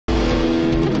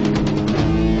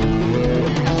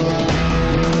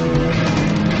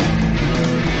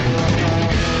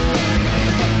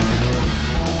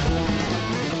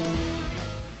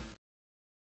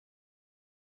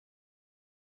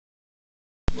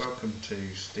welcome to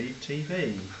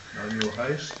SteveTV. I'm your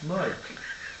host, Mike,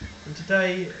 and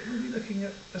today we'll be looking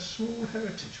at a small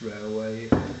heritage railway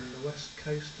on the west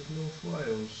coast of North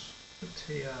Wales, the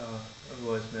TR,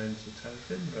 otherwise known as the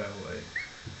Talyllyn Railway.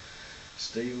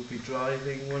 Steve will be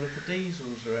driving one of the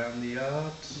diesels around the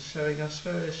yard, showing us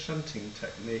various shunting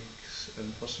techniques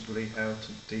and possibly how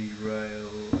to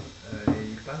derail a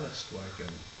ballast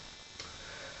wagon.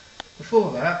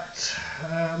 Before that,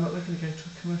 we're going to go to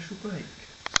a commercial break.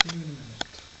 See you in a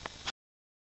minute.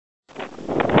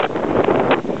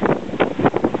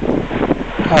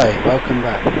 Hi, welcome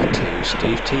back to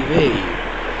SteveTV.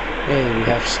 Here we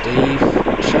have Steve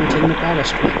shunting the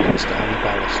ballast wagons down the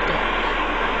ballast dock.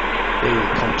 Being the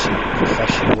consummate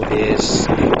professional he is,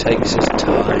 he takes his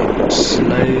time and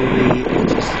slowly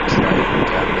edges the train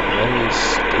down the very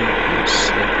steep and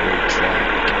slippery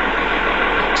track.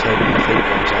 Until nothing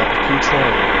goes out of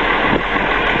control.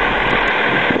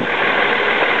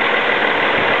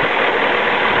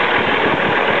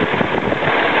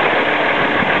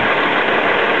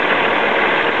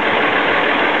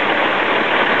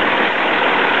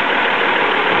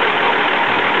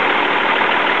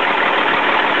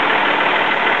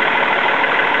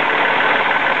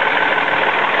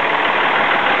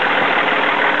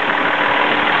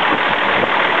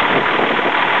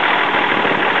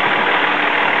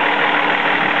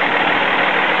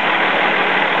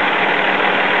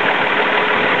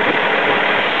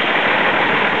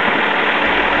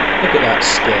 Look at that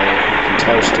skill. You can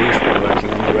tell Steve's been working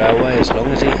on the railway as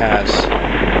long as he has.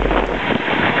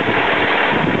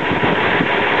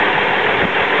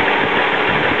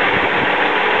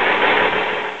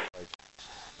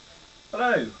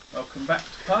 Hello, welcome back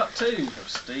to part 2 of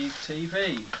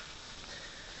SteveTV.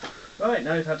 Right,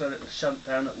 now we've had a little shunt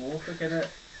down at Wharf, we're going to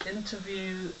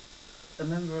interview a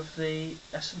member of the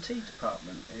S&T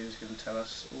department who's going to tell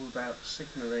us all about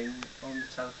signalling on the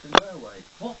Talyllyn Railway.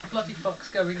 What bloody fuck's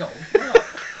going on? Well,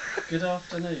 good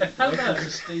afternoon. Hello. Welcome to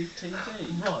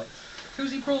SteveTV. Right.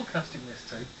 Who's he broadcasting this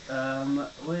to?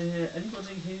 We're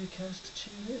anybody who cares to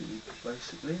tune in,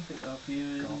 basically. I think our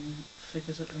viewing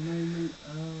figures at the moment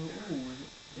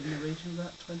are in the region of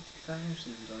about 20,000,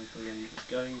 I believe. It's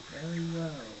going very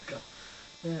well. God.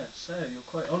 Yeah, so you're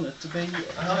quite honoured to be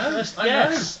our I first know.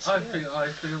 guest. I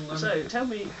feel. So tell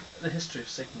me the history of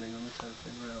signalling on the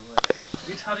Talyllyn Railway.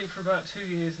 It had it for about 2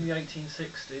 years in the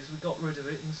 1860s. We got rid of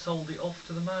it and sold it off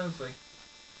to the Moseley.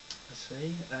 I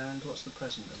see. And what's the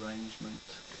present arrangement?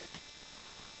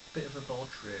 Bit of a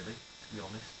bodge, really, to be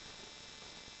honest.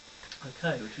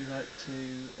 Okay, would you like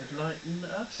to enlighten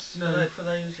us? No. For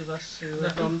those of us who are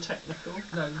No. non-technical?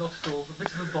 No, not at all. A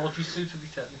bit of a bodge is suitably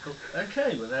technical.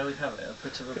 Okay, well there we have it, a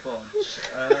bit of a bodge.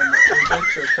 We'll go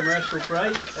to a commercial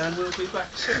break and we'll be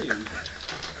back soon.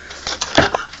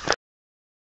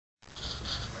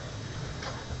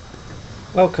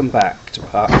 Welcome back to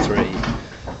part 3.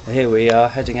 Here we are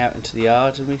heading out into the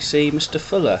yard and we see Mr.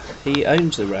 Fuller. He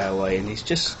owns the railway and he's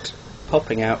just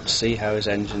popping out to see how his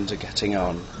engines are getting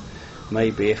on.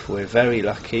 Maybe if we're very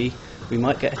lucky we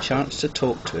might get a chance to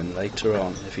talk to him later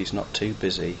on if he's not too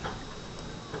busy.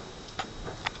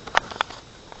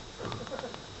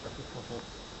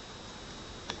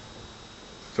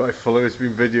 Sorry, Fuller, it's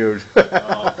been videoed.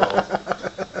 Oh,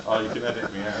 God. Oh, you can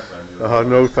edit me out then. Oh,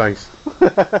 no thanks.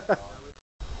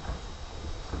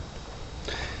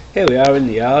 Here we are in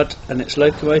the yard and it's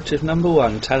locomotive number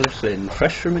 1, Talyllyn,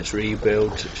 fresh from its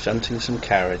rebuild, shunting some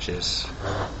carriages.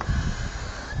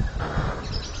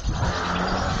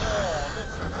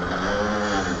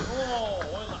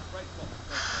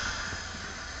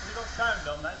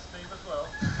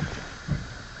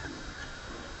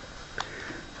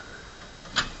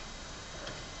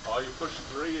 Oh, you push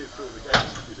 3 through the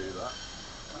gates if you do that.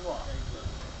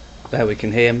 There we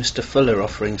can hear Mr. Fuller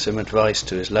offering some advice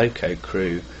to his loco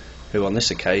crew, who on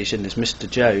this occasion is Mr.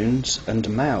 Jones and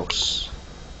Mouse.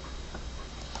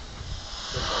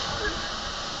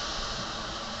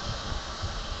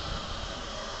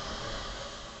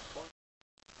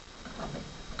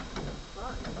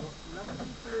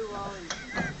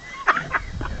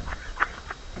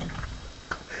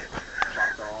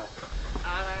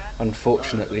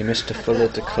 Unfortunately, Mr. Fuller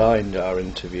declined our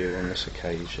interview on this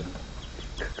occasion.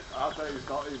 I bet he's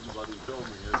not even bloody filming,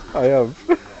 is he? I am.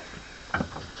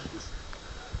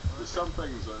 There's some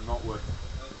things that are not worth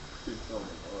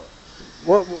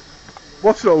filming.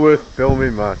 What's not worth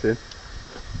filming, Martin?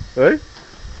 Eh?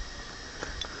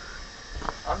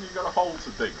 Haven't you got a hole to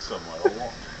dig somewhere or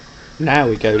what? Now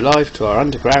we go live to our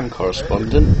underground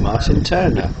correspondent, Martin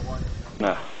Turner.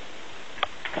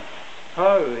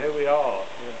 Oh, here we are.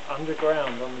 We're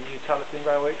underground on the new Talyllyn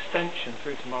Railway extension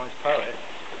through to Morris Poet.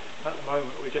 At the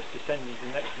moment we're just descending to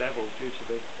the next level due to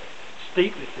the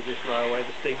steepness of this railway.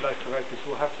 The steam locomotives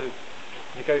will have to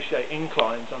negotiate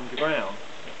inclines underground.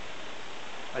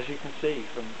 As you can see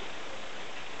from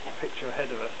the picture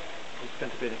ahead of us, it's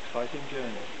going to be an exciting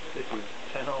journey. This is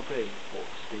 10RB or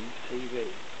Steve TV,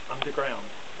 underground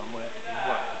somewhere in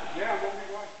Wales.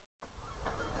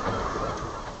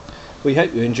 We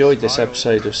hope you enjoyed this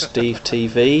episode of Steve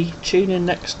TV. Tune in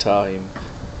next time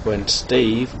when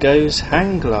Steve goes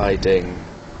hang gliding.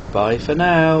 Bye for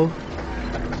now.